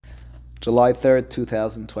July 3rd,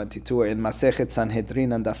 2022. We're in Masechet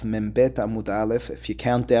Sanhedrin and Daf Membet Amud Aleph. If you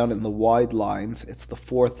count down in the wide lines, it's the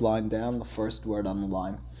fourth line down, the first word on the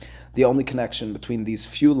line. The only connection between these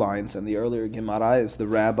few lines and the earlier Gemara is the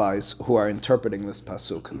rabbis who are interpreting this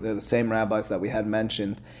pasuk. They're the same rabbis that we had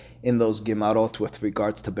mentioned in those Gemarot with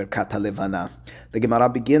regards to Birkat HaLevana. The Gemara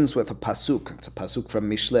begins with a pasuk. It's a pasuk from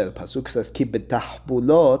Mishle. The pasuk says, Ki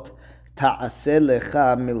betahbulot ta'aseh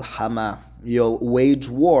lecha milchama. You'll wage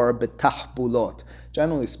war betahbulot.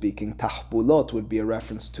 Generally speaking, tahbulot would be a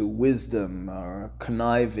reference to wisdom or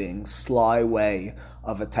conniving, sly way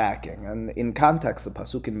of attacking. And in context, the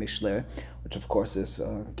pasuk in Mishle, which of course is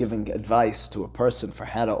giving advice to a person for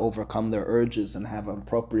how to overcome their urges and have an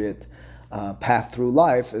appropriate path through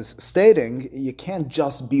life, is stating you can't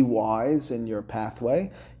just be wise in your pathway.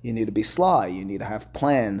 You need to be sly. You need to have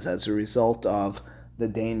plans as a result of the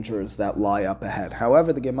dangers that lie up ahead.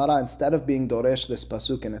 However, the Gemara, instead of being doresh this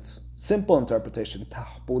pasuk in its simple interpretation,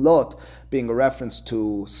 tahbulot being a reference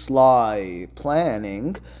to sly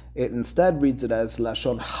planning, it instead reads it as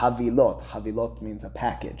lashon havilot. Havilot means a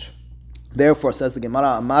package. Therefore, says the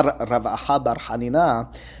Gemara, Amar Rav Aha bar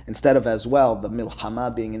Hanina, instead of as well the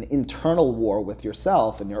milchama being an internal war with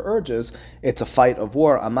yourself and your urges, it's a fight of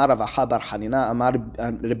war. Amar Rav Aha bar Hanina, Amar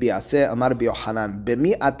Rabbi Aseh, Amar Rabbi Yochanan,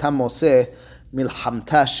 B'mi atam moseh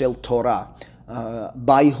milchamta shel Torah.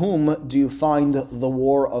 By whom do you find the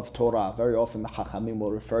war of Torah? Very often the Chachamim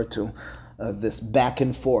will refer to this back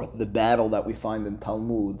and forth, the battle that we find in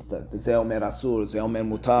Talmud, the Ze Omer Asur, Ze Omer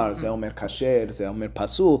Mutar, Ze Omer Kasher, Ze Omer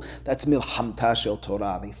Pasul, that's Milchamta Shel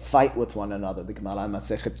Torah. They fight with one another. The Gemara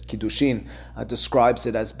Masechet Kiddushin describes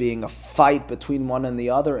it as being a fight between one and the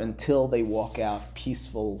other until they walk out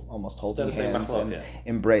peaceful, almost holding hands and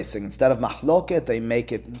embracing. Instead of mahloket, they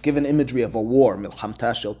give an imagery of a war,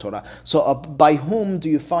 Milchamta Shel Torah. So by whom do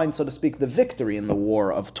you find, so to speak, the victory in the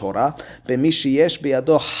war of Torah? B'mi sheyesh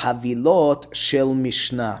biyado havilot shel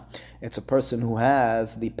Mishnah. It's a person who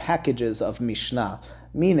has the packages of Mishnah.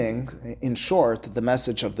 Meaning, in short, the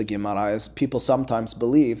message of the Gemara is people sometimes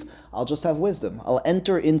believe, I'll just have wisdom. I'll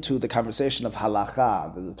enter into the conversation of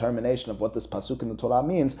halacha, the determination of what this pasuk in the Torah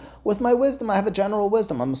means, with my wisdom. I have a general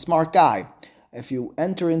wisdom. I'm a smart guy. If you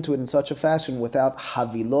enter into it in such a fashion without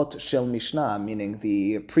havilot shel Mishnah, meaning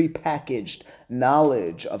the prepackaged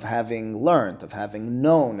knowledge of having learned, of having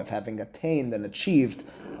known, of having attained and achieved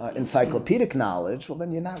encyclopedic knowledge, well,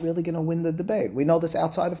 then you're not really going to win the debate. We know this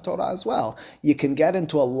outside of Torah as well. You can get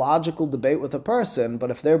into a logical debate with a person, but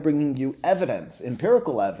if they're bringing you evidence,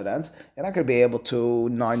 empirical evidence, you're not going to be able to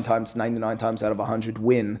 99 times out of 100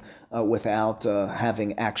 win without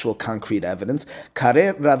having actual concrete evidence.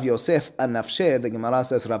 Kareh Rav Yosef Anafsheh, the Gemara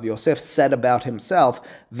says Rav Yosef said about himself,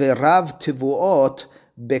 V'rav tivuot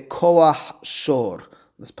bekoach shor.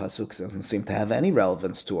 This pasuk doesn't seem to have any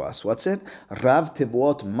relevance to us. What's it? Rav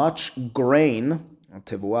tivuot, much grain,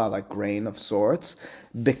 tivuah, like grain of sorts,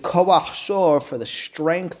 bekoach shor, for the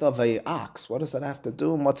strength of a ox. What does that have to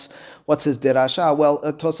do? And what's his dirasha? Well,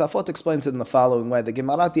 Tosafot explains it in the following way. The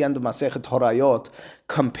Gemara at the end of Masechet Horayot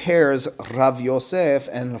compares Rav Yosef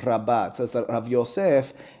and Rabbah. It says that Rav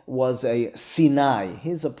Yosef was a Sinai.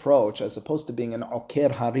 His approach, as opposed to being an Oker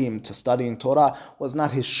Harim, to studying Torah, was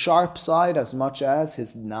not his sharp side as much as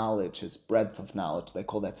his knowledge, his breadth of knowledge. They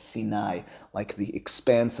call that Sinai, like the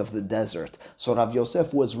expanse of the desert. So Rav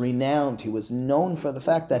Yosef was renowned. He was known for the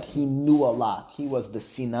fact that he knew a lot. He was the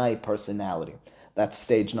Sinai personality. That's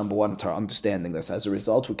stage number one to understanding this. As a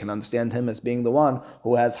result, we can understand him as being the one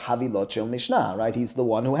who has Havilot Shel Mishnah, right? He's the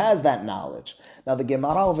one who has that knowledge. Now, the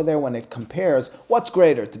Gemara over there, when it compares what's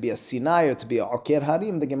greater, to be a Sinai or to be a Oker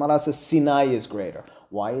Harim, the Gemara says Sinai is greater.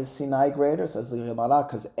 Why is Sinai greater? Says the Gemara,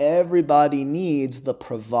 because everybody needs the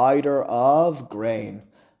provider of grain.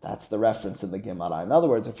 That's the reference in the Gemara. In other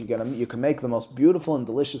words, if you can make the most beautiful and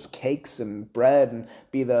delicious cakes and bread and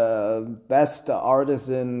be the best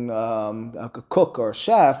artisan cook or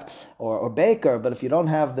chef or baker, but if you don't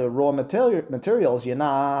have the raw materials, you're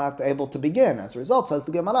not able to begin. As a result, says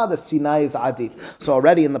the Gemara, the Sinai is adif. So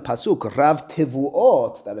already in the pasuk, Rav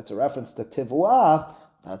Tivuot, that it's a reference to Tivuah,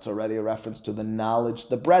 that's already a reference to the knowledge,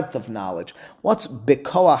 the breadth of knowledge. What's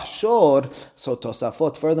bekoach shor? So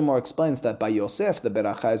Tosafot furthermore explains that by Yosef, the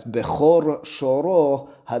beracha is bechor shoro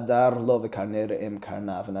hadar lo v'karner im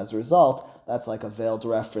karnav. And as a result, that's like a veiled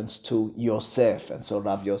reference to Yosef. And so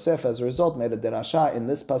Rav Yosef, as a result, made a derasha in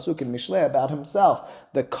this pasuk in Mishlei about himself.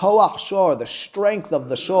 The koach shor, the strength of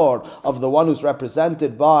the shor, of the one who's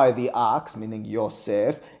represented by the ox, meaning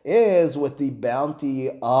Yosef, is with the bounty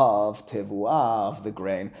of tevuah, of the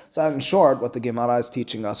grain. So in short, what the Gemara is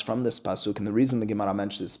teaching us from this pasuk, and the reason the Gemara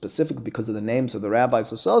mentions it specifically because of the names of the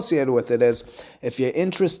rabbis associated with it, is if you're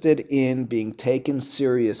interested in being taken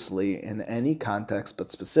seriously in any context, but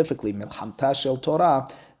specifically milhamta shel Torah,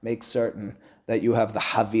 make certain that you have the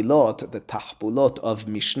havilot, the tahbulot of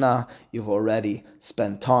Mishnah. You've already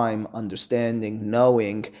spent time understanding,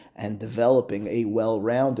 knowing, and developing a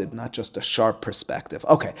well-rounded, not just a sharp perspective.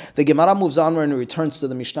 Okay, the Gemara moves onward and returns to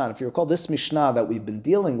the Mishnah. And if you recall, this Mishnah that we've been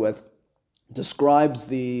dealing with describes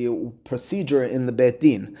the procedure in the Beit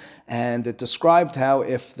Din. And it described how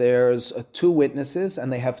if there's two witnesses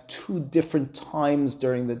and they have two different times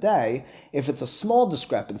during the day, if it's a small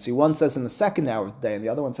discrepancy, one says in the second hour of the day and the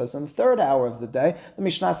other one says in the third hour of the day, the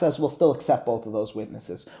Mishnah says we'll still accept both of those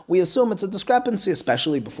witnesses. We assume it's a discrepancy,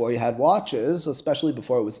 especially before you had watches, especially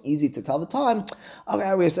before it was easy to tell the time.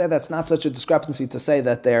 Okay, we say that's not such a discrepancy to say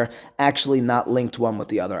that they're actually not linked one with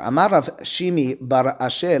the other. Amar Rav Shimi bar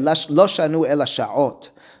Asher lo shanu ela sha'ot.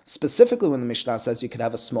 Specifically, when the Mishnah says you could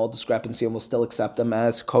have a small discrepancy and we'll still accept them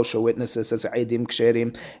as kosher witnesses, as eidim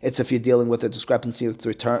ksherim, it's if you're dealing with a discrepancy with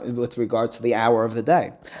regard to the hour of the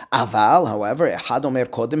day. Aval, however, echad omer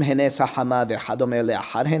kodem henes hachama ve'echad omer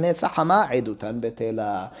le'achar henes hachama edutan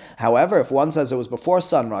betela. However, if one says it was before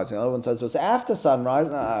sunrise and the other one says it was after sunrise,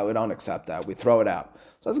 we don't accept that. We throw it out.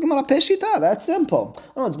 So it's Gemara Peshita. That's simple.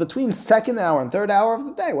 Oh, it's between second hour and third hour of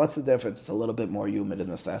the day. What's the difference? It's a little bit more humid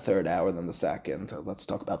in the third hour than the second. Let's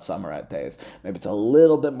talk about summer days. Maybe it's a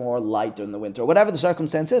little bit more light during the winter, whatever the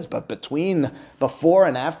circumstance is. But between before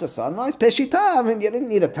and after sunrise, Peshita. I mean, you didn't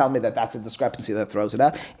need to tell me that that's a discrepancy that throws it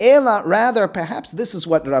out. Ela, rather, perhaps this is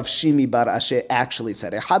what Rav Shimi bar Asher actually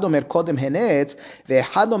said. Echad omer kodem henetz,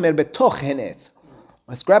 ve'echad omer betoch henetz.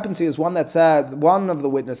 Discrepancy is one that says, one of the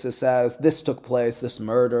witnesses says, this took place, this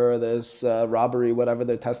murder, this robbery, whatever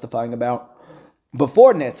they're testifying about,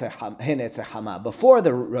 before Netzer Hama, before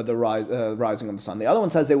the rising of the sun. The other one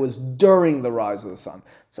says it was during the rise of the sun.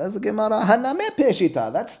 Says the Gemara, Haname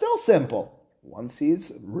Peshita. That's still simple. One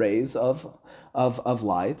sees rays of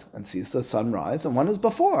light and sees the sunrise, and one is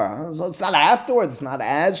before. So it's not afterwards, it's not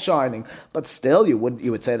as shining, but still you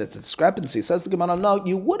would say that's a discrepancy. Says the Gemara, no,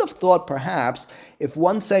 you would have thought perhaps if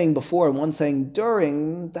one's saying before and one's saying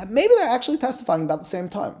during, that maybe they're actually testifying about the same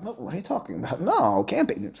time. What are you talking about? No, can't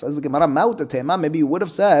be. Says the Gemara, maybe you would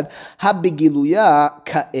have said, Habigiluya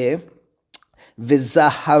ka'e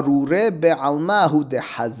v'zaharure be'almahu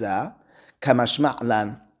dehaza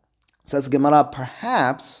kamashma'lan. Says Gemara,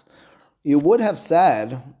 perhaps you would have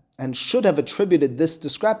said and should have attributed this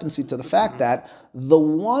discrepancy to the fact that the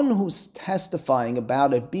one who's testifying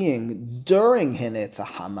about it being during Hinetz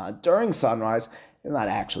Hama, during sunrise, is not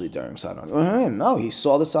actually during sunrise. No, he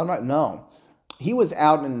saw the sunrise. No. He was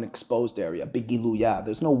out in an exposed area, Bigiluya.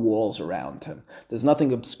 There's no walls around him. There's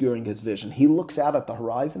nothing obscuring his vision. He looks out at the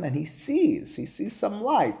horizon and he sees some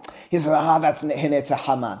light. He says, that's Hinetz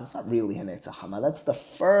Hama. That's not really Hinetz Hama. That's the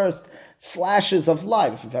first flashes of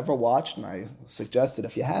light. If you've ever watched, and I suggested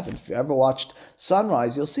if you haven't, if you ever watched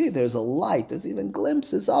sunrise, you'll see there's a light. There's even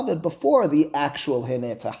glimpses of it before the actual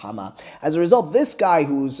Hinetz Hama. As a result, this guy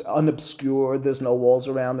who's unobscured, there's no walls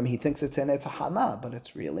around him, he thinks it's Hinetz Hama, but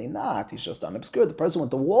it's really not. He's just unobscured. The person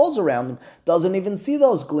with the walls around him doesn't even see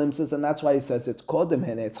those glimpses, and that's why he says it's Kodem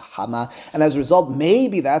Hinetz Hama. And as a result,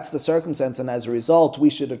 maybe that's the circumstance, and as a result,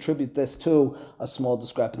 we should attribute this to a small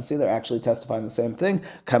discrepancy. They're actually testifying the same thing.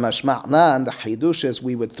 Kamashma'. And the Hidush is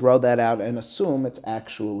we would throw that out and assume it's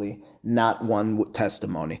actually not one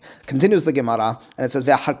testimony. Continues the Gemara, and it says,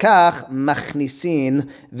 Ve'harkach machnisin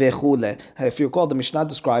ve'chule. If you recall, the Mishnah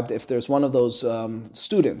described if there's one of those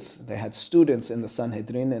students, they had students in the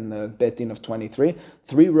Sanhedrin, in the Beit Din of 23,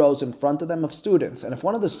 3 rows in front of them of students. And if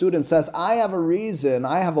one of the students says, I have a reason,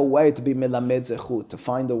 I have a way to be milamed zechut, to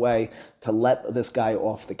find a way to let this guy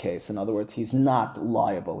off the case. In other words, he's not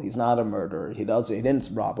liable, he's not a murderer, he didn't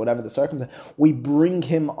rob, whatever the circumstance, we bring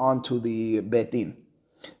him onto the Beit Din.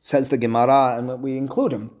 Says the Gemara, and we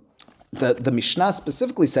include him. The Mishnah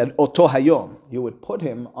specifically said, Oto hayom. You would put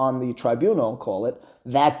him on the tribunal, call it,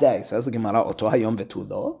 that day. Says the Gemara, Oto hayom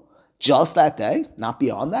vetulo. Just that day, not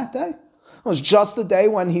beyond that day. It was just the day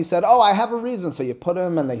when he said, I have a reason. So you put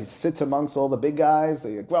him and he sits amongst all the big guys,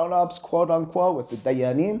 the grown-ups, quote unquote, with the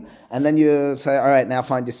dayanim, and then you say, all right, now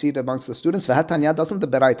find your seat amongst the students. V'hatanya, doesn't the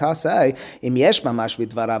Beraita say, Im yesh mamash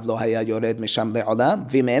bidvarav lo haya yored misham le'olam,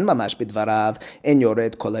 v'im en mamash bidvarav en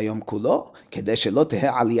yored kol hayom kulo, kedei shelo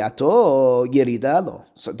tehe aliyato yerida lo.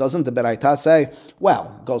 So doesn't the Beraita say,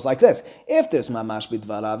 well, it goes like this, if there's mamash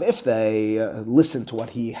bidvarav, if they listen to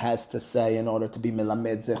what he has to say in order to be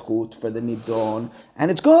milamed zechut for the nidon, and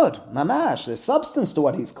it's good, mamash, there's substance to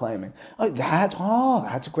what he's claiming.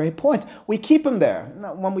 That's a great point. We keep him there.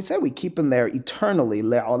 Now, when we say we keep him there eternally,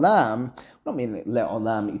 le'olam, we don't mean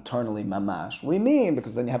le'olam, eternally mamash. We mean,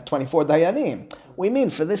 because then you have 24 dayanim, we mean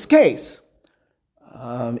for this case,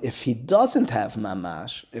 if he doesn't have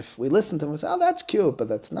mamash, if we listen to him and say, that's cute, but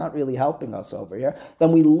that's not really helping us over here,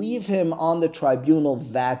 then we leave him on the tribunal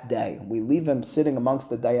that day. We leave him sitting amongst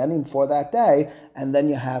the dayanim for that day, and then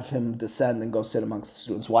you have him descend and go sit amongst the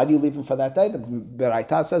students. Why do you leave him for that day? The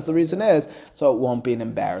Beraita says the reason is, so it won't be an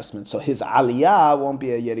embarrassment. So his aliyah won't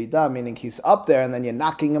be a yerida, meaning he's up there and then you're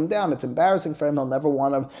knocking him down. It's embarrassing for him. He'll never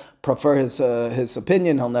want to prefer his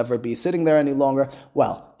opinion. He'll never be sitting there any longer.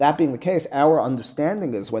 Well, that being the case, our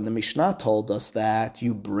understanding is when the Mishnah told us that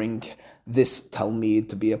you bring this Talmid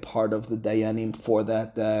to be a part of the Dayanim for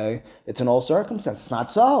that day, it's in all circumstances. It's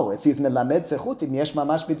not so. If he's melamed zechut, im yesh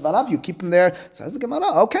mamash bidvarav, you keep him there. Says the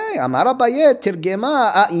Gemara, okay, Amar Abaye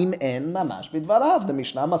tirgema a'im en mamash bidvarav. The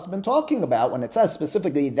Mishnah must have been talking about when it says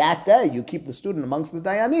specifically that day you keep the student amongst the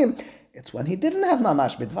Dayanim. It's when he didn't have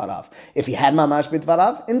mamash bidvarav. If he had mamash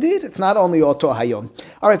bidvarav, indeed, it's not only oto hayom.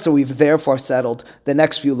 All right, so we've therefore settled the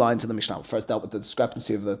next few lines of the Mishnah. We first dealt with the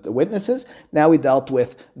discrepancy of the witnesses. Now we dealt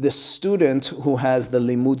with the student who has the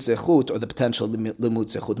limud zechut, or the potential limud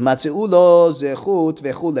zechut. Matzi'ulo zechut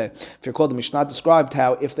vechule. If you recall, the Mishnah described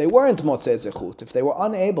how if they weren't motzei zechut, if they were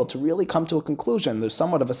unable to really come to a conclusion, there's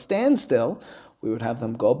somewhat of a standstill, we would have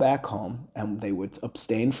them go back home and they would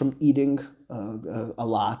abstain from eating a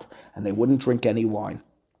lot, and they wouldn't drink any wine.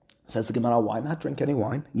 Says the Gemara, why not drink any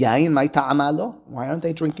wine? Yain mai ta'amalo. Why aren't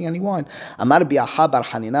they drinking any wine? Amar bi'aha bar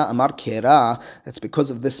Hanina, Amar kera. It's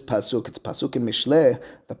because of this pasuk. It's pasuk in Mishleh.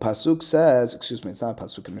 The pasuk says, excuse me, it's not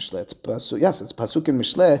pasuk in Mishleh. It's pasuk. Yes, it's pasuk in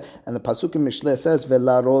Mishleh, and the pasuk in Mishleh says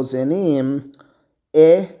vela rozenim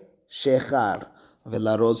shechar.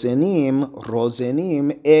 Vela rozenim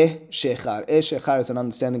shechar. Shechar is an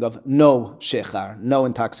understanding of no shechar, no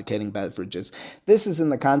intoxicating beverages. This is in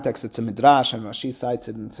the context, it's a midrash, and Rashi cites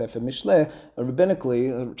it in Sefer Mishleh.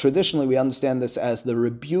 Rabbinically, traditionally, we understand this as the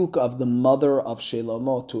rebuke of the mother of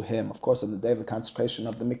Shlomo to him. Of course, on the day of the consecration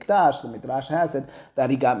of the Mikdash, the midrash has it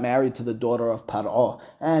that he got married to the daughter of Paro,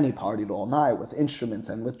 and he partied all night with instruments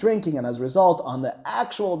and with drinking, and as a result, on the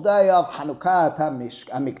actual day of Hanukkah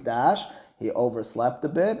HaMikdash, he overslept a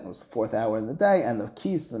bit. It was the 4th hour in the day, and the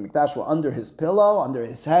keys to the Mikdash were under his pillow, under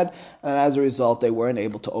his head, and as a result, they weren't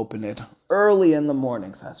able to open it early in the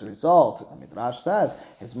morning. So as a result, the Midrash says,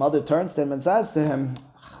 his mother turns to him and says to him,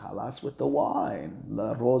 Chalas with the wine.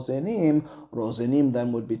 La rozenim. Rozenim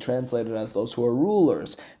then would be translated as those who are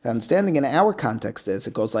rulers. The understanding in our context is,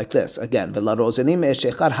 it goes like this. Again, V'la rozenim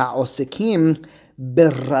eshechar ha'osekim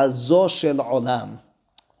berazo shel olam.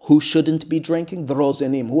 Who shouldn't be drinking? The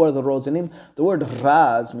rozenim. Who are the rozenim? The word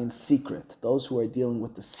raz means secret. Those who are dealing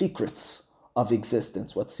with the secrets of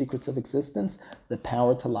existence. What secrets of existence? The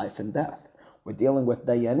power to life and death. We're dealing with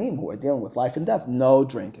dayanim, who are dealing with life and death. No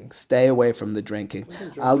drinking. Stay away from the drinking.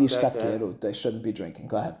 Al yishtakeru. They shouldn't be drinking.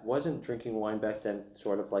 Go ahead. Wasn't drinking wine back then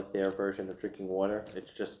sort of like their version of drinking water?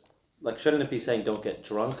 It's just... Like, shouldn't it be saying don't get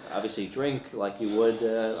drunk? Obviously, drink like you would,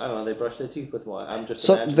 I don't know, they brush their teeth with wine. I'm just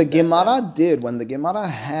so the Gemara did, when the Gemara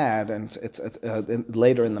had, and it's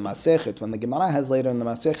later in the Masechet, when the Gemara has later in the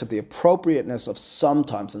Masechet, the appropriateness of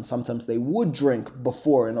sometimes, and sometimes they would drink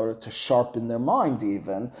before in order to sharpen their mind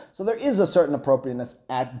even. So there is a certain appropriateness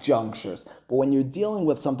at junctures. But when you're dealing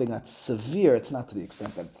with something that's severe, it's not to the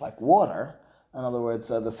extent that it's like water. In other words,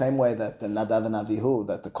 the same way that the Nadav and Avihu,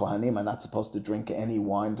 that the Kohanim are not supposed to drink any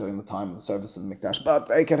wine during the time of the service of the Mikdash, but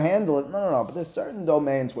they can handle it. No. But there's certain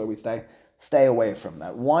domains where we stay away from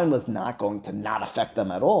that. Wine was not going to not affect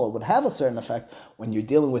them at all. It would have a certain effect. When you're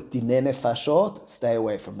dealing with dinei nefashot, stay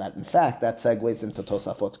away from that. In fact, that segues into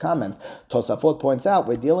Tosafot's comment. Tosafot points out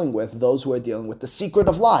we're dealing with those who are dealing with the secret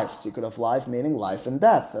of life. Secret of life meaning life and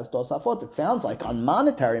death. Says Tosafot, it sounds like on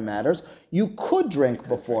monetary matters, you could drink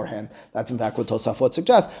beforehand. That's in fact what Tosafot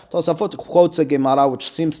suggests. Tosafot quotes a Gemara which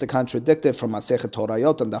seems to contradict it from Masechet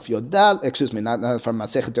Torayot and Daf Yodal, not from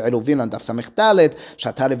Masechet Eruvin and Daf Samech Dalet,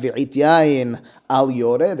 Shatar Vi'it Yain Al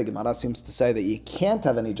Yore. The Gemara seems to say that you can't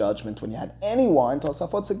have any judgment when you had any wine.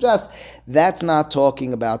 Tosafot suggests that's not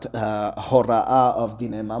talking about Hora'ah of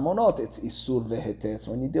Dinei Mamonot, it's Isur Ve'heter.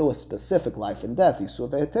 So when you deal with specific life and death, Isur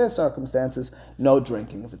Ve'heter circumstances, no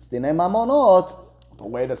drinking. If it's Dinei Mamonot, but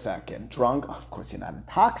wait a second, drunk, of course you're not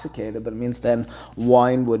intoxicated, but it means then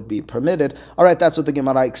wine would be permitted. All right, that's what the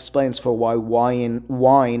Gemara explains for why wine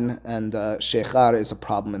and shechar is a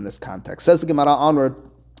problem in this context. Says the Gemara onward,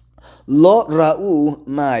 Lo ra'u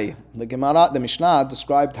mai. The Mishnah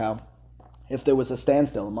described how if there was a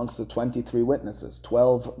standstill amongst the 23 witnesses,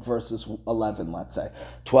 12 versus 11, let's say,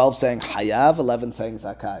 12 saying hayav, 11 saying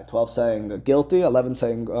zakai, 12 saying guilty, 11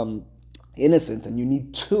 saying innocent, and you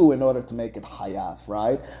need 2 in order to make it hayav,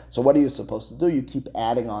 right? So what are you supposed to do? You keep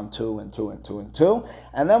adding on 2 and 2 and 2 and 2.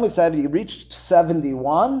 And then we said you reached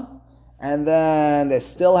 71, and then they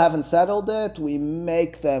still haven't settled it. We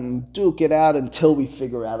make them duke it out until we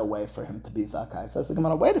figure out a way for him to be zakai. Says the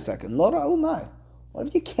Gemara, wait a second, lo ra'u mai. What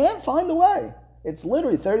if you can't find the way? It's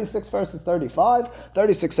literally 36 versus 35,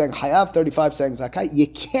 36 saying hayav, 35 saying zakai. You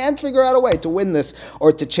can't figure out a way to win this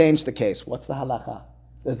or to change the case. What's the halacha?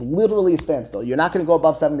 There's literally a standstill. You're not going to go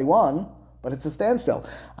above 71, but it's a standstill.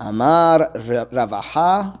 Amar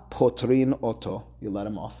Ravaha potrin oto. You let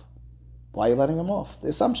him off. Why are you letting him off? The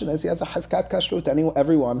assumption is he has a hazkat kashrut.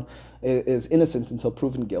 Everyone is innocent until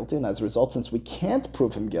proven guilty, and as a result, since we can't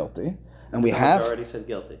prove him guilty, and we have... Majority said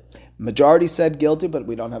guilty. Majority said guilty, but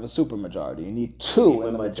we don't have a super majority. You need 2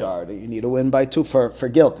 in the majority. You need to win by 2 for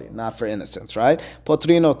guilty, not for innocence, right?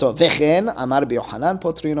 Potrinoto. Vechen, Amar Rabbi Yochanan,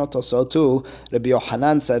 potrinoto. So too, Rabbi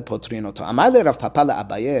Yochanan said potrinoto. Amar le Rav Papa le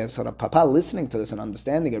Abaye. So Rav Papa, listening to this and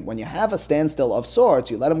understanding it, when you have a standstill of sorts,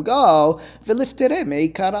 you let him go. Veliftere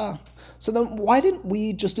meikara. So then why didn't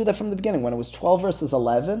we just do that from the beginning? When it was 12 versus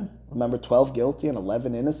 11, remember 12 guilty and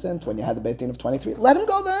 11 innocent when you had the Beit Din of 23? Let him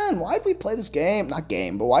go then. Why did we play this game? Not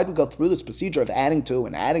game, but why did we go through this procedure of adding 2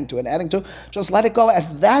 and adding 2 and adding 2? Just let it go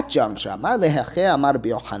at that juncture. Amar leheche amar Rabbi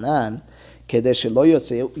Yochanan. The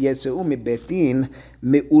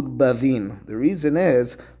reason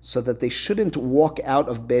is so that they shouldn't walk out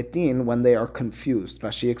of Beit Din when they are confused.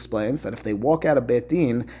 Rashi explains that if they walk out of Beit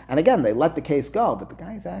Din, and again, they let the case go, but the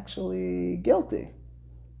guy's actually guilty,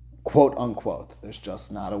 quote unquote. There's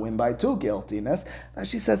just not a win by 2 guiltiness.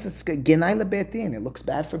 Rashi says it's genai le Beit Din. It looks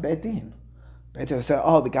bad for Beit Din. Beit Din say,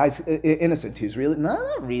 oh, the guy's innocent. He's really, no,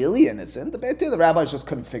 not really innocent. The Beit Din, the rabbis just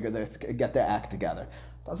couldn't get their act together.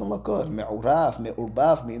 Doesn't look good. Me'uraf,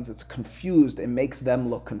 me'urbav means it's confused. It makes them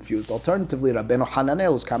look confused. Alternatively, Rabbeinu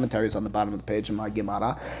Hananel, whose commentary is on the bottom of the page in my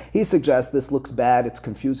Gemara, he suggests this looks bad. It's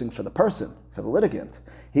confusing for the person, for the litigant.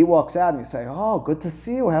 He walks out and you say, oh, good to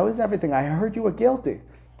see you. How is everything? I heard you were guilty.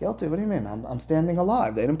 Guilty? What do you mean? I'm standing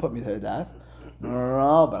alive. They didn't put me to death.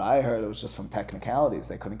 No, but I heard it was just from technicalities.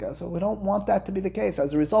 They couldn't go. So we don't want that to be the case.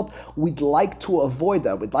 As a result, we'd like to avoid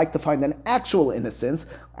that. We'd like to find an actual innocence.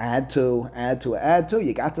 Add to.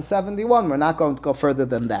 You got to 71. We're not going to go further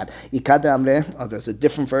than that. Ika de Amre, there's a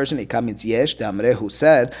different version. Ika means Yesh de Amre, who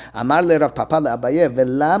said, Amar le Rav Papa le Abaye,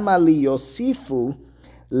 velama li Yosifu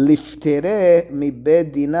liftere mi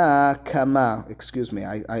bedina kama. Excuse me,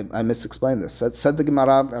 I misexplained this. Said the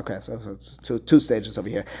Gemara. Okay, so 2 stages over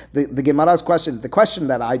here. The Gemara's question, the question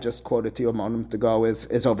that I just quoted to you a moment ago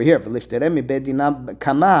is over here. Liftere mi bedina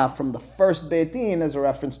kama from the first Beit Din is a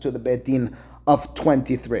reference to the Beit Din of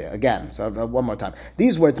 23. Again, so one more time.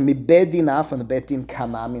 These words, mi bedina from the Beit Din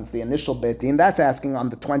kama means the initial Beit Din. That's asking on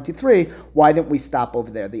the 23, why didn't we stop over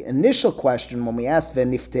there? The initial question when we asked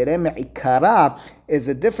veniftere me'ikara is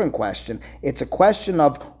a different question. It's a question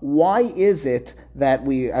of why is it that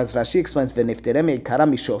we, as Rashi explains, veniftere me'ikara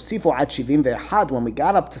mishosifu ad 71, when we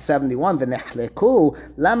got up to 71, venechleku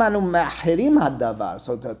lamanu ma'achirim hadavar.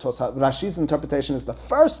 So Rashi's interpretation is the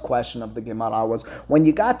first question of the Gemara was, when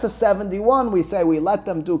you got to 71, we say we let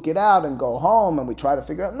them duke it out and go home and we try to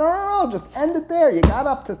figure out, no, just end it there. You got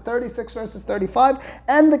up to 36 versus 35,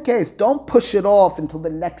 end the case. Don't push it off until the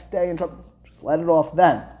next day and just let it off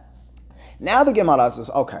then. Now the Gemara says,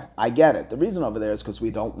 okay, I get it. The reason over there is because we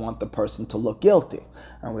don't want the person to look guilty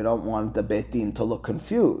and we don't want the Beit Din to look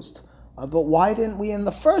confused. But why didn't we in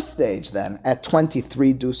the first stage then, at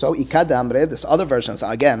 23, do so? Ika de Amre, this other version, so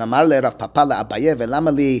again, Amar le Rav Papa le Abaye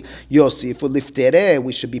ve'lama li Yosifu liftere,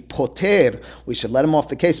 we should be poter, we should let him off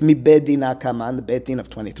the case, mi bedina kaman, the Beit Din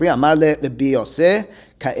of 23. Amar le Rabbi Yoseh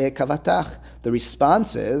ka'e kavatach. The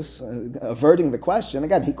response is, averting the question,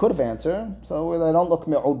 again, he could have answered, so they don't look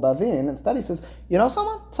me'ul bavin. Instead he says, you know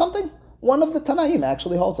something? One of the Tanaim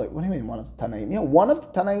actually holds, like, what do you mean one of the Tanaim? Yeah, one of the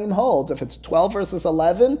Tanaim holds, if it's 12 versus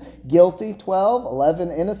 11, guilty 12,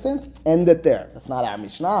 11 innocent, end it there. That's not our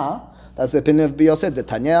Mishnah. That's the opinion of Rabbi Yosef. The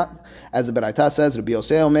Tanya, as the Beraita says, Rabbi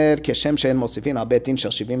Yosef Omer, Keshem she'en mosifin al betin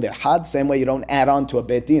shel 71. Same way you don't add on to a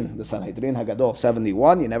betin, the Sanhedrin Hagadol of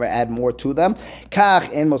 71, you never add more to them.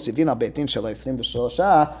 Kach en mosifin al betin shel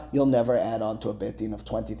 23, you'll never add on to a betin of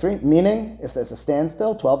 23. Meaning, if there's a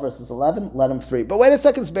standstill, 12 versus 11, let him free. But wait a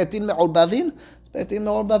second, it's betin me'urbavin.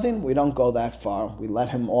 We don't go that far. We let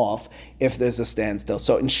him off if there's a standstill.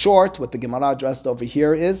 So in short, what the Gemara addressed over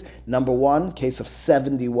here is, number one, case of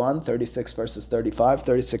 71, 36 versus 35,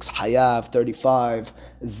 36 Hayav, 35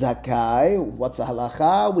 Zakai. What's the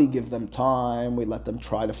halacha? We give them time. We let them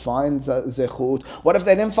try to find Zechut. What if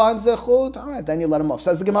they didn't find Zechut? All right, then you let them off.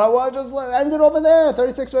 Says the Gemara, well, just end it over there.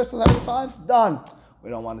 36 versus 35, done. We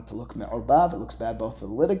don't want it to look me'orbav. It looks bad both for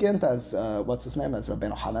the litigant, as what's his name, as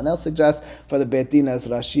Rabbeinu Hananel suggests, for the Beit Din, as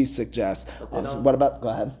Rashi suggests. What about? Go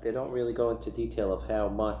ahead. They don't really go into detail of how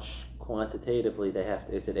much quantitatively they have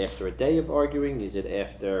to. Is it after a day of arguing? Is it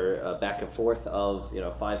after back and forth of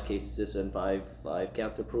 5 cases and five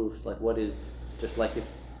counter proofs? Like, what is just like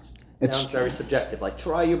it sounds very subjective. Like,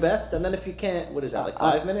 try your best, and then if you can't, what is that? Like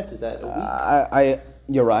 5 minutes? Is that a week?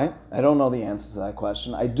 You're right. I don't know the answer to that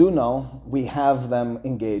question. I do know we have them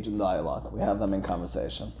engage in dialogue. We have them in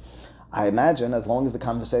conversation. I imagine as long as the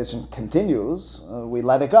conversation continues, we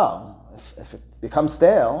let it go. If it becomes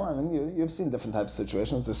stale, I mean, you've seen different types of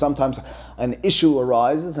situations. There's sometimes an issue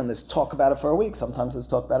arises and there's talk about it for a week. Sometimes there's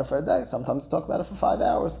talk about it for a day. Sometimes talk about it for 5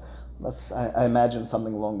 hours. I imagine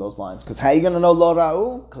something along those lines. Because how are you going to know lo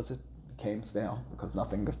ra'u? Because it became stale, because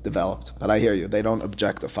nothing developed. But I hear you. They don't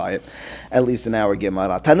objectify it, at least in our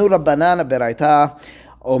Gemara. Tanu Rabbanan beraita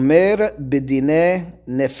omer bedine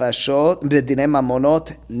nefashot, bedine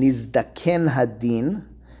mamonot nizdaken hadin,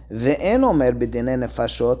 ve'en omer bedine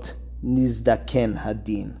nefashot nizdaken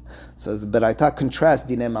hadin. So the beraita contrasts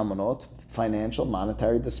dine mamonot, financial,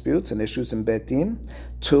 monetary disputes and issues in Beit Din,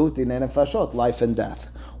 to dine nefashot, life and death.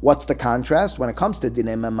 What's the contrast? When it comes to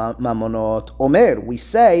dinei mamonot, omer, we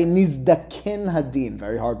say nizdaken hadin.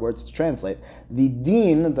 Very hard words to translate. The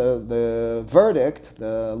din, the verdict,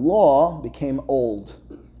 the law became old.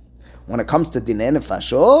 When it comes to dinei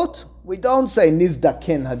nefashot, we don't say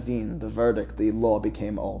nizdaken hadin. The verdict, the law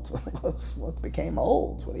became old. What became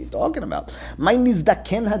old? What are you talking about? My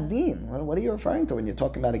nizdaken hadin. What are you referring to when you're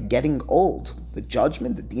talking about it getting old? The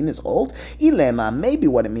judgment, the din is old. Ilema, maybe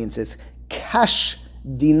what it means is kash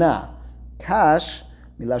Dina. Kash,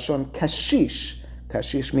 milashon kashish.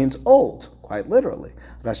 Kashish means old, quite literally.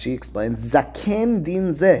 Rashi explains, Zaken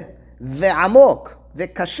din ze, ve'amok,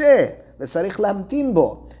 ve'kashe, ve'sarich lamtin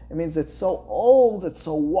bo. It means it's so old, it's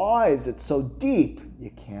so wise, it's so deep, you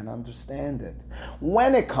can't understand it.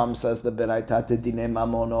 When it comes, says the Beraita, to dinei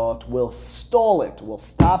mamonot, we'll stall it, we'll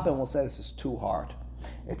stop and we'll say, this is too hard.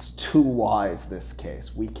 It's too wise, this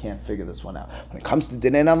case. We can't figure this one out. When it comes to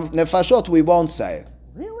dinei nefashot, we won't say it.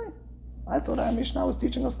 Really? I thought our Mishnah was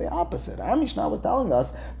teaching us the opposite. Our Mishnah was telling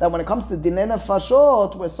us that when it comes to dinei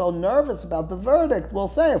nefashot, we're so nervous about the verdict, we'll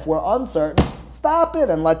say, if we're uncertain, stop it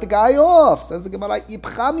and let the guy off. Says the Gemara,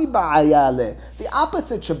 Ipchami ba'ayale. The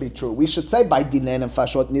opposite should be true. We should say, by dinei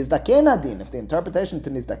nefashot nizdaken hadin. If the interpretation to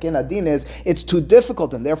nizdaken hadin is, it's too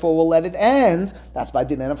difficult and therefore we'll let it end, that's by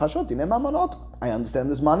dinei nefashot, dinei mamonot. I understand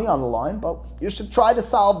there's money on the line, but you should try to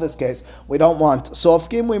solve this case. We don't want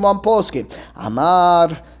sofkim, we want poskim.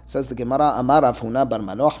 Amar, says the Gemara, Amar Rav Huna bar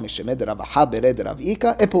Manoach mishemed Rav Aha bered Rav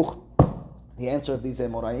Ika epuch. The answer of these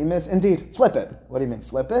Emoraim is, indeed, flip it. What do you mean,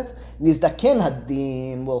 flip it? Nizdaken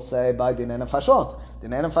hadin will say by dinei nefashot.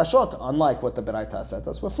 Dinei nefashot, unlike what the Beraita said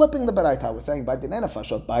us, we're flipping the Beraita. We're saying by dinei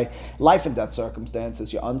nefashot, by life and death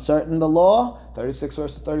circumstances, you're uncertain the law, 36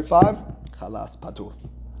 verses 35, chalas, patur.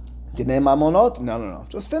 Dinei mamonot? No.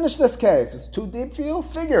 Just finish this case. It's too deep for you?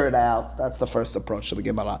 Figure it out. That's the first approach to the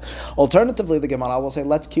Gemara. Alternatively, the Gemara will say,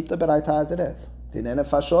 let's keep the Beraita as it is. Dinei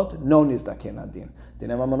nefashot, no nizdaken hadin.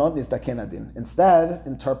 Dinei mamonot, nizdaken hadin. Instead,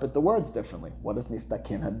 interpret the words differently. What does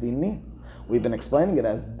nizdaken hadin mean? We've been explaining it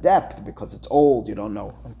as depth because it's old, you don't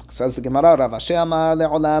know. It says the Gemara, Rav Ashi amar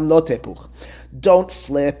le'olam lo tepuch. Don't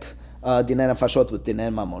flip dinei nefashot with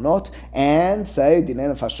dinei mamonot, and say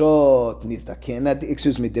dinei nefashot nizdaken hadin,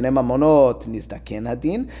 dinei mamonot nizdaken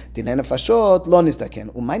hadin, dinei nefashot lo nizdaken.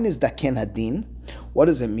 Umay nizdaken hadin, what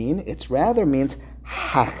does it mean? It rather means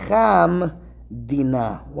hacham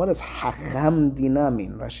dina. What does hacham dina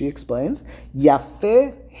mean? Rashi explains,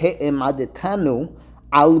 yafe he'emadetanu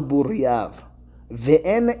al buriyav,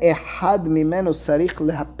 ve'en ehad mimenu sarich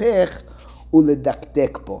lehapech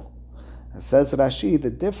uledakdek po. Says Rashi, the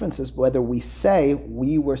difference is whether we say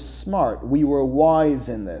we were smart, we were wise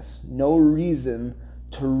in this. No reason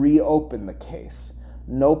to reopen the case.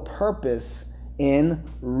 No purpose in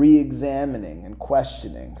re-examining and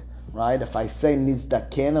questioning. Right? If I say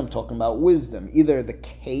nizdaken, I'm talking about wisdom. Either the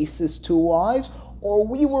case is too wise, or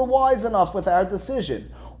we were wise enough with our decision.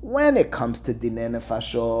 When it comes to dinei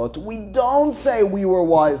nefashot, we don't say we were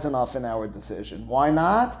wise enough in our decision. Why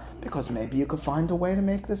not? Because maybe you could find a way to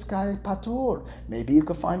make this guy patur. Maybe you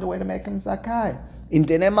could find a way to make him zakai. In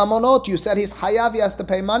dinei mamonot, you said he's hayav, he has to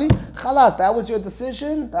pay money. Chalas, that was your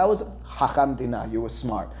decision. That was hacham dina. You were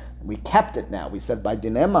smart. We kept it now. We said by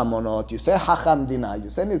dinei mamonot, you say hacham dina.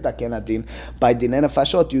 You say nizdaken adin. By dinei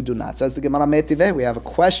nefashot, you do not. Says the Gemara Metiveh. We have a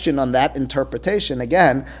question on that interpretation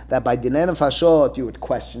again. That by dinei nefashot, you would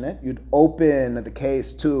question it. You'd open the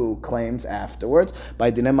case to claims afterwards.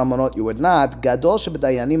 By dinei mamonot, you would not. Gadol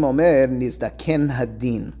shebedayanim omer nizdaken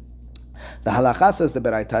hadin. The halacha, says the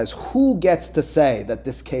Beraita, is who gets to say that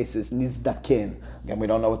this case is nizdakin? Again, we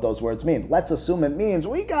don't know what those words mean. Let's assume it means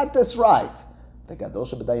we got this right. The Gadol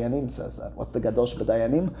Sheb'Dayanim says that. What's the Gadol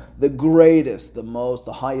Sheb'Dayanim? The greatest,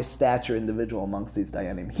 the highest stature individual amongst these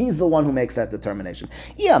Dayanim. He's the one who makes that determination.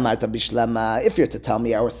 If you're to tell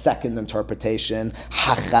me our second interpretation,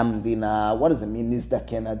 Hacham Dina, what does it mean?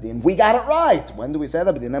 Nizdaken Adin. We got it right. When do we say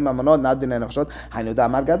that?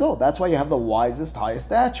 That's why you have the wisest, highest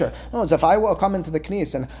stature. No, so if I will come into the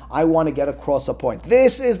knis and I want to get across a point,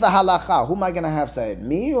 this is the halacha. Who am I going to have say it?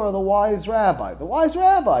 Me or the wise rabbi? The wise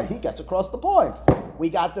rabbi. He gets across the point. We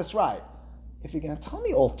got this right. If you're going to tell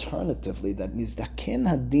me alternatively that nizdaken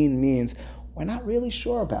hadin means we're not really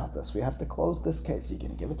sure about this, we have to close this case, you're going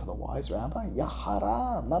to give it to the wise rabbi? Ya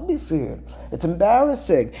haram, mabisir. It's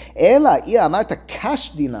embarrassing. Ela, iya amarta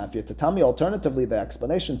kashdina. If you're to tell me alternatively the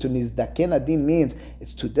explanation to nizdaken hadin means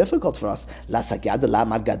it's too difficult for us. La sagyad la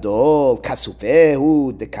mar gadol,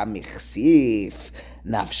 kasufehu dekamichsif.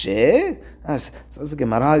 Nafshe? Says the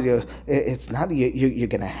Gemara, it's not, you're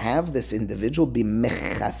going to have this individual be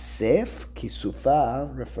mechasef. Kisufa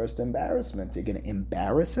refers to embarrassment. You're going to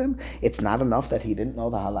embarrass him. It's not enough that he didn't know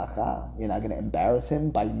the halacha. You're not going to embarrass him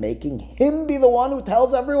by making him be the one who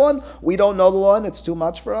tells everyone we don't know the law and it's too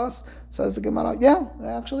much for us. Says the Gemara, yeah,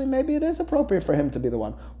 actually maybe it is appropriate for him to be the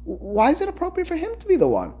one. Why is it appropriate for him to be the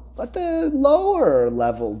one? Let the lower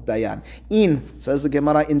level dayan. Says the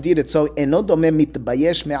Gemara, indeed it's so.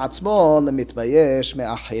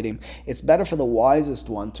 It's better for the wisest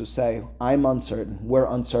one to say, I'm uncertain, we're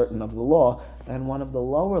uncertain of the law, than one of the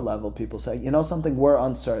lower level people say, you know something, we're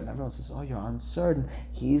uncertain. Everyone says, oh, you're uncertain.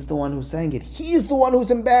 He's the one who's saying it. He's the one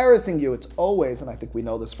who's embarrassing you. It's always, and I think we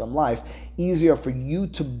know this from life, easier for you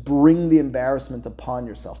to bring the embarrassment upon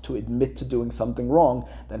yourself, to admit to doing something wrong,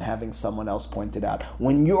 than having someone else point it out.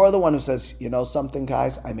 When you're the one who says, you know something,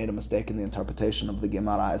 guys, I made a mistake in the interpretation of the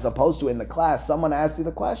Gemara, as opposed to in the class, someone asked you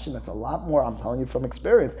the question. It's a lot more, I'm telling you from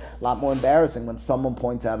experience, a lot more embarrassing when someone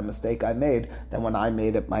points out a mistake I made than when I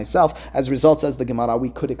made it myself. As a result, says the Gemara, we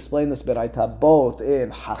could explain this beraita both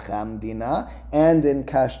in Hacham Dina and in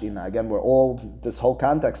Kashdina. Again, this whole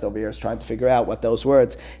context over here is trying to figure out what those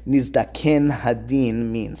words Nizdaken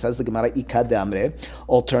Hadin mean. Says the Gemara, Ika de Amre.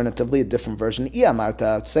 Alternatively, a different version,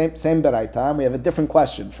 Iamarta, same beraita, and we have a different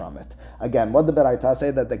question from it. Again, what the beraita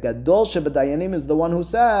say? That the Gadol Sheb'Dayanim is the one who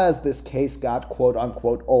says this case got quote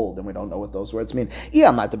unquote old, and we don't know what those words mean.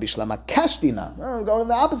 Iamarta Bishlama Kashdina. We're going in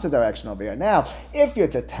the opposite direction over here. Now, if you're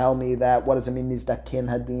to tell me that, what does it mean? Nizdaken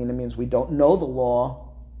Hadin, it means we don't know the law.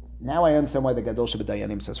 Now I understand why the Gadol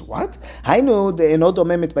Sheb'Dayanim says, what?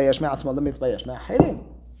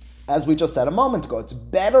 As we just said a moment ago, it's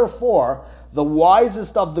better for the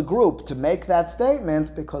wisest of the group to make that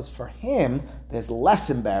statement because for him, there's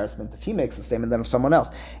less embarrassment if he makes the statement than if someone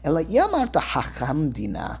else. And like Yamarta Hacham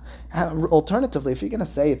Dina. Alternatively, if you're going to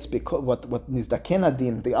say it's because what Nizdaken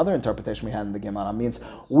Hadin, the other interpretation we had in the Gemara, means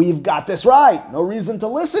we've got this right, no reason to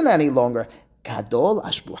listen any longer. Gadol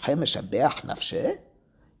Ashbuhe Meshabeach Nafshe?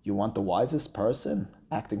 You want the wisest person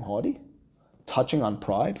acting haughty? Touching on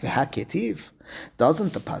pride? V'haketiv.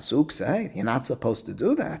 Doesn't the pasuk say you're not supposed to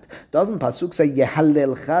do that? Doesn't pasuk say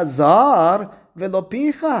Yehalelcha zar velo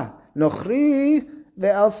picha nochri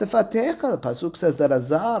ve'al sefatecha? The pasuk says that a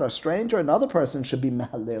zar, a stranger, another person should be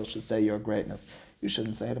mehalel, should say your greatness. You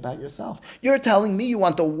shouldn't say it about yourself. You're telling me you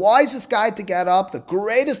want the wisest guy to get up, the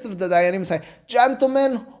greatest of the Dayanim, say,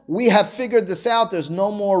 gentlemen, we have figured this out. There's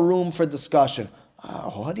no more room for discussion.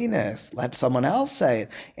 Haughtiness. Let someone else say it.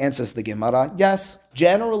 Answers the Gemara, yes.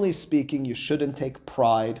 Generally speaking, you shouldn't take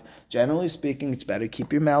pride. Generally speaking, it's better to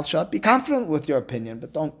keep your mouth shut. Be confident with your opinion,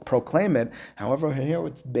 but don't proclaim it. However, here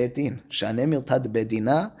with Beit Din, Shane miltad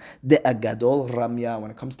bedina de agadol ramya. When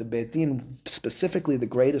it comes to Beit Din, specifically the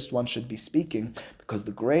greatest one should be speaking, because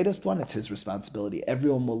the greatest one, it's his responsibility.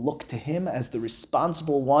 Everyone will look to him as the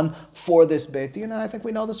responsible one for this Beit Din, and I think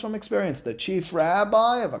we know this from experience. The chief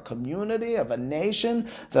rabbi of a community, of a nation,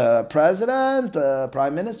 the president, the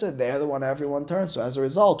prime minister, they're the one everyone turns to. As a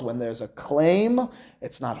result, when there's a claim,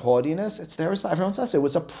 it's not haughtiness, it's their response. Everyone says it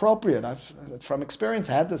was appropriate. I've, from experience,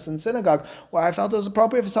 had this in synagogue where I felt it was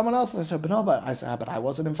appropriate for someone else. And I said, but I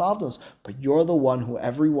wasn't involved in this. But you're the one who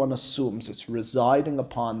everyone assumes it's residing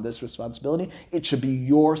upon this responsibility. It should be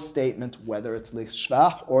your statement, whether it's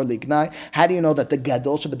lishvach or lignai. How do you know that the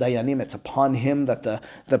gadol shebadayanim, it's upon him that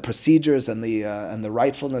the procedures and the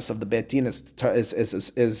rightfulness of the Beit Din is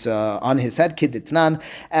on his head? Kiditnan,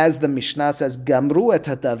 as the Mishnah says, gamru et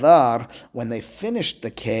hadavar, when they finished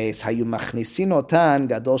the case, hayu machnisin otan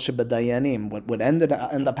gadol shebadayanim. What would end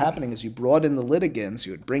up happening is you brought in the litigants,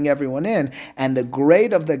 you would bring everyone in, and the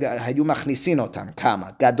great of the hayu machnisin otan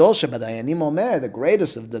kama gadol shebadayanim omer, the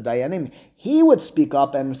greatest of the dayanim, he would speak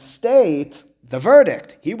up and state the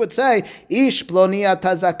verdict. He would say, Ish ploniyata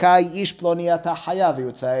zakai, Ish ploniyata hayav. He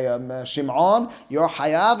would say, Shimon, you're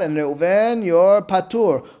hayav, and Reuven, you're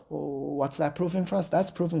patur. What's that proving for us? That's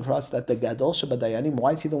proving for us that the gadol shebadayanim,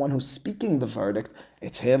 why is he the one who's speaking the verdict?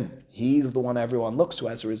 It's him. He's the one everyone looks to.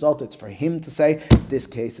 As a result, it's for him to say, this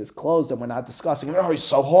case is closed, and we're not discussing, oh, he's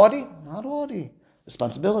so haughty. Not haughty.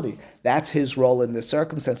 Responsibility. That's his role in this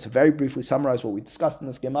circumstance. To very briefly summarize what we discussed in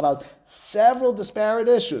this Gemara, several disparate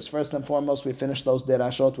issues. First and foremost, we finished those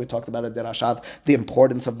derashot. We talked about a derashav, the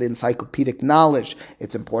importance of the encyclopedic knowledge.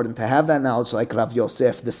 It's important to have that knowledge, like Rav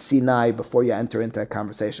Yosef, the Sinai, before you enter into a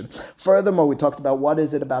conversation. Furthermore, we talked about what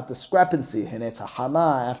is it about discrepancy. Hinetz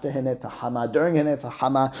hama, after hinetz hama, during hinetz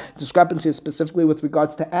hama. Discrepancy is specifically with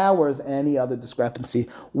regards to hours. Any other discrepancy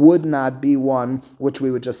would not be one which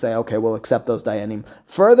we would just say, okay, we'll accept those dayanim.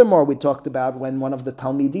 Furthermore, we talked about when one of the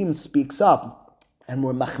Talmidim speaks up, and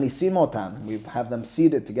we're machnisim otan, we have them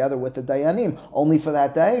seated together with the dayanim, only for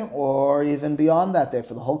that day, or even beyond that day,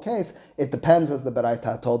 for the whole case. It depends, as the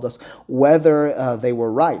Beraita told us, whether they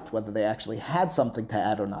were right, whether they actually had something to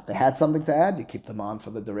add or not. They had something to add, you keep them on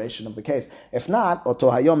for the duration of the case. If not,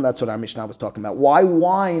 oto hayom, that's what our Mishnah was talking about. Why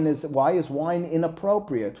is wine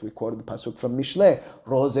inappropriate? We quoted the pasuk from Mishle,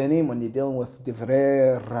 rozenim, when you're dealing with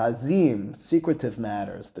divrei razim, secretive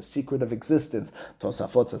matters, the secret of existence.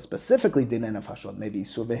 Tosafot says specifically dinei nefashot, maybe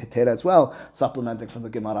Isur V'Heter as well, supplementing from the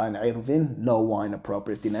Gemara in Eruvin, no wine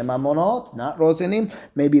appropriate. Dinei mamonot, not rozenim,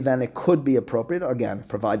 maybe then it could be appropriate, again,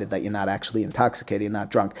 provided that you're not actually intoxicated, you're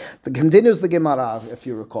not drunk. Continues the Gemara, if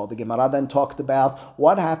you recall. The Gemara then talked about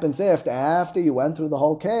what happens if, after you went through the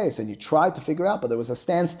whole case and you tried to figure out, but there was a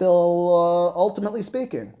standstill, ultimately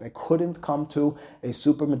speaking. They couldn't come to a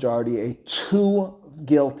supermajority, a 2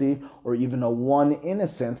 guilty, or even a 1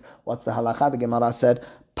 innocent. What's the halakha? The Gemara said,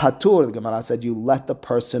 patur, the Gemara said, you let the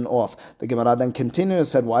person off. The Gemara then continued and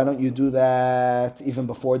said, why don't you do that even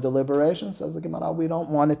before deliberation? Says the Gemara, we don't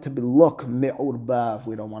want it to look mi'urbav.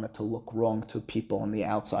 We don't want it to look wrong to people on the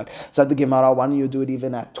outside. Said the Gemara, why don't you do it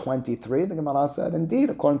even at 23? The Gemara said, indeed,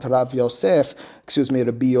 according to Rabbi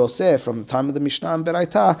Rabbi Yosef, from the time of the Mishnah and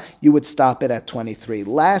Beraita, you would stop it at 23.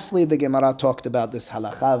 Lastly, the Gemara talked about this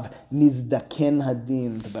halachav nizdaken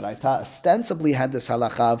hadin. The Beraita ostensibly had this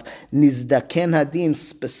halachav nizdaken hadin,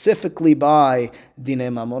 specifically by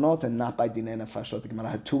dinei mamonot and not by dinei nefashot. The Gemara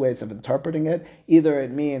had 2 ways of interpreting it. Either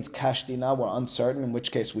it means kash dina, we're uncertain, in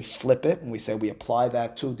which case we flip it and we say we apply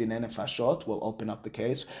that to dinei nefashot. We'll open up the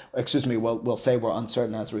case. We'll say we're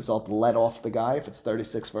uncertain, as a result, let off the guy. If it's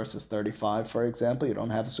 36 versus 35, for example, you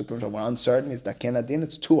don't have a supermajority, we're uncertain, is daken hadin,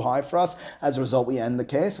 it's too high for us. As a result, we end the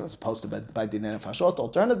case, as opposed to by dinei nefashot.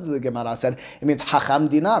 Alternatively, the Gemara said it means hacham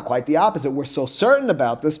dina, quite the opposite. We're so certain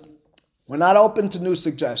about this, we're not open to new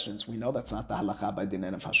suggestions. We know that's not the halacha by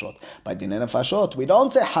dinei nefashot. By dinei nefashot, we don't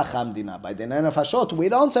say hacham dina. By dinei nefashot, we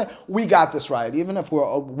don't say we got this right. Even if we're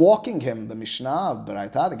walking him, the Mishnah,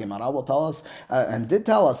 Beraita, the Gemara will tell us, and did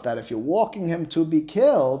tell us, that if you're walking him to be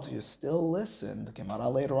killed, you still listen. The Gemara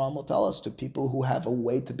later on will tell us to people who have a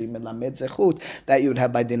way to be melamed zechut, that you would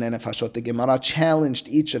have by dinei nefashot. The Gemara challenged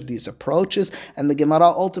each of these approaches, and the Gemara,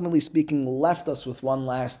 ultimately speaking, left us with one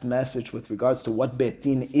last message with regards to what Beit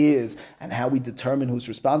Din is and how we determine who's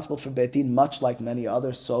responsible for Beit Din, much like many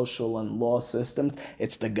other social and law systems,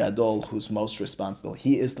 it's the Gadol who's most responsible.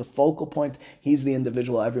 He is the focal point. He's the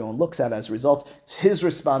individual everyone looks at. As a result, it's his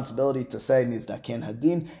responsibility to say Nizdaken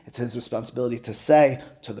Hadin. It's his responsibility to say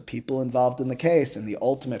to the people involved in the case, in the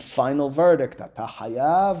ultimate final verdict, Ata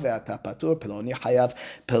Hayav ve'ata Patur, Peloni Hayav,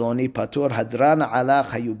 Peloni Patur, Hadran ala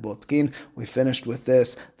Chayu Botkin. We finished with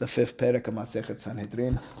this, the 5th perek of Masechet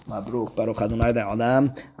Sanhedrin. Mabruk, Baruch Adonai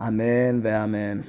Da'olam. Amen ve'amen.